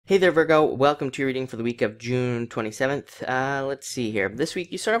Hey there, Virgo. Welcome to your reading for the week of June 27th. Let's see here. This week,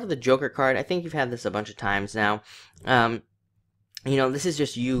 you start off with the Joker card. I think you've had this a bunch of times now. This is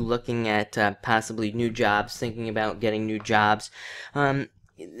just you looking at possibly new jobs, thinking about getting new jobs.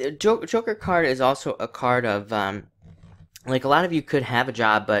 The Joker card is also a card of, like, a lot of you could have a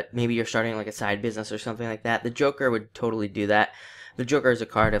job, but maybe you're starting, like, a side business or something like that. The Joker would totally do that. The Joker is a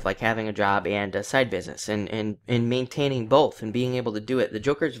card of, like, having a job and a side business and maintaining both and being able to do it. The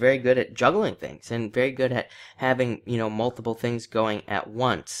Joker is very good at juggling things and very good at having, multiple things going at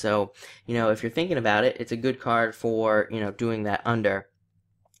once. So, if you're thinking about it, it's a good card for, doing that under.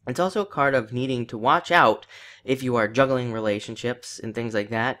 It's also a card of needing to watch out if you are juggling relationships and things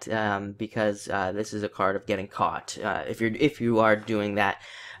like that, because this is a card of getting caught. If you are doing that,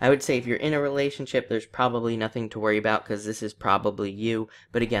 I would say if you're in a relationship, there's probably nothing to worry about because this is probably you.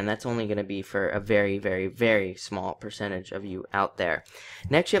 But again, that's only going to be for a very, very, very small percentage of you out there.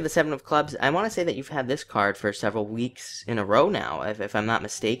 Next, you have the Seven of Clubs. I want to say that you've had this card for several weeks in a row now, if I'm not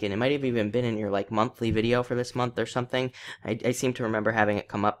mistaken. It might have even been in your monthly video for this month or something. I seem to remember having it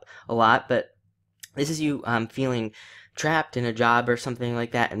come up a lot, but this is you feeling trapped in a job or something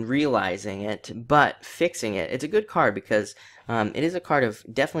like that and realizing it, but fixing it. It's a good card because it is a card of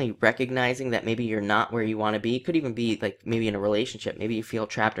definitely recognizing that maybe you're not where you want to be. It could even be like maybe in a relationship. Maybe you feel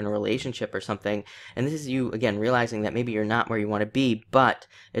trapped in a relationship or something, and this is you, again, realizing that maybe you're not where you want to be, but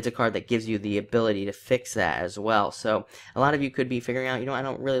it's a card that gives you the ability to fix that as well. So a lot of you could be figuring out, I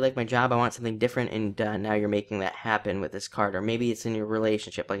don't really like my job, I want something different, and now you're making that happen with this card. Or maybe it's in your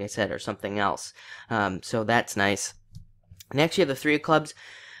relationship, like I said, or something else. So that's nice. Next, you have the Three of Clubs.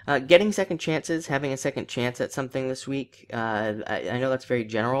 Getting second chances, having a second chance at something this week. I know that's very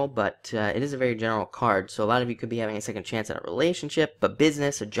general, but it is a very general card. So a lot of you could be having a second chance at a relationship, a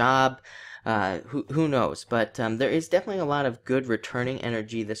business, a job. Who knows? But there is definitely a lot of good returning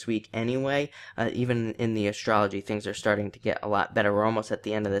energy this week anyway. Even in the astrology, things are starting to get a lot better. We're almost at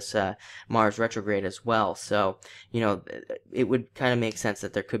the end of this Mars retrograde as well. So, it would kind of make sense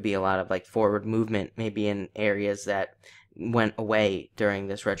that there could be a lot of forward movement, maybe in areas that went away during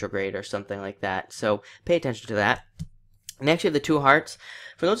this retrograde or something like that. So pay attention to that. Next, you have the Two of Hearts.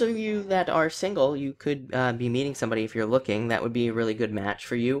 For those of you that are single, you could be meeting somebody if you're looking. That would be a really good match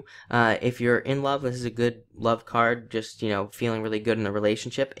for you. If you're in love, this is a good love card, just, feeling really good in a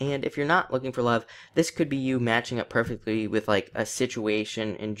relationship. And if you're not looking for love, this could be you matching up perfectly with, a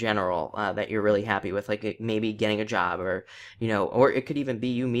situation in general that you're really happy with, maybe getting a job or it could even be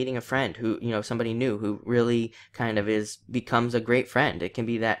you meeting a friend who, somebody new who really kind of becomes a great friend. It can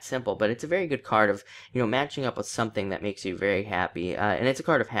be that simple, but it's a very good card of, matching up with something that makes you very happy. And it's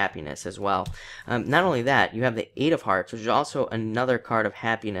a card of happiness as well. Not only that, you have the Eight of Hearts, which is also another card of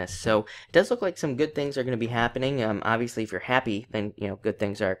happiness. So it does look like some good things are going to be happening. Obviously, if you're happy, then good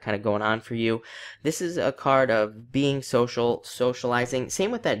things are kind of going on for you. This is a card of being socializing.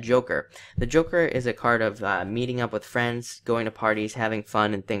 Same with that Joker. The Joker is a card of meeting up with friends, going to parties, having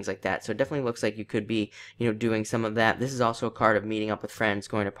fun, and things like that. So it definitely looks like you could be doing some of that. This is also a card of meeting up with friends,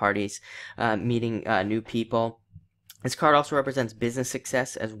 going to parties, meeting new people. This card also represents business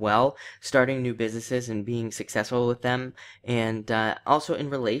success as well, starting new businesses and being successful with them, and also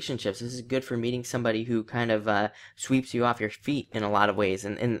in relationships. This is good for meeting somebody who kind of sweeps you off your feet in a lot of ways,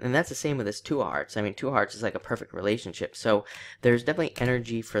 and that's the same with this Two of Hearts. I mean, Two of Hearts is like a perfect relationship, so there's definitely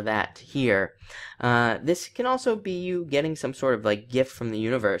energy for that here. This can also be you getting some sort of gift from the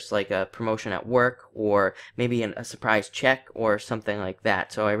universe, like a promotion at work, or maybe a surprise check or something like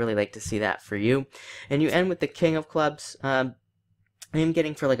that. So I really like to see that for you. And you end with the King of Clubs. I am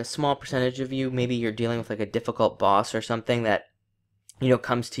getting for a small percentage of you, maybe you're dealing with a difficult boss or something that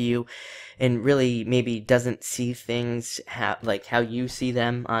comes to you and really maybe doesn't see things how you see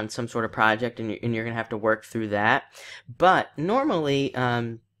them on some sort of project, and you're gonna have to work through that. But normally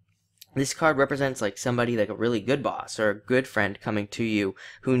this card represents somebody, a really good boss or a good friend coming to you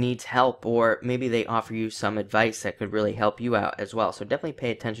who needs help, or maybe they offer you some advice that could really help you out as well. So definitely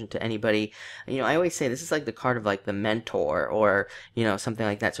pay attention to anybody. I always say this is the card of the mentor, or something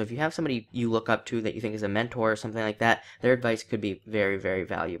like that. So if you have somebody you look up to that you think is a mentor or something like that, their advice could be very, very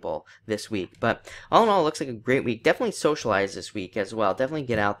valuable this week. But all in all, it looks like a great week. Definitely socialize this week as well. Definitely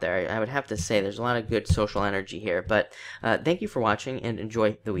get out there. I would have to say there's a lot of good social energy here. But thank you for watching and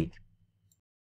enjoy the week.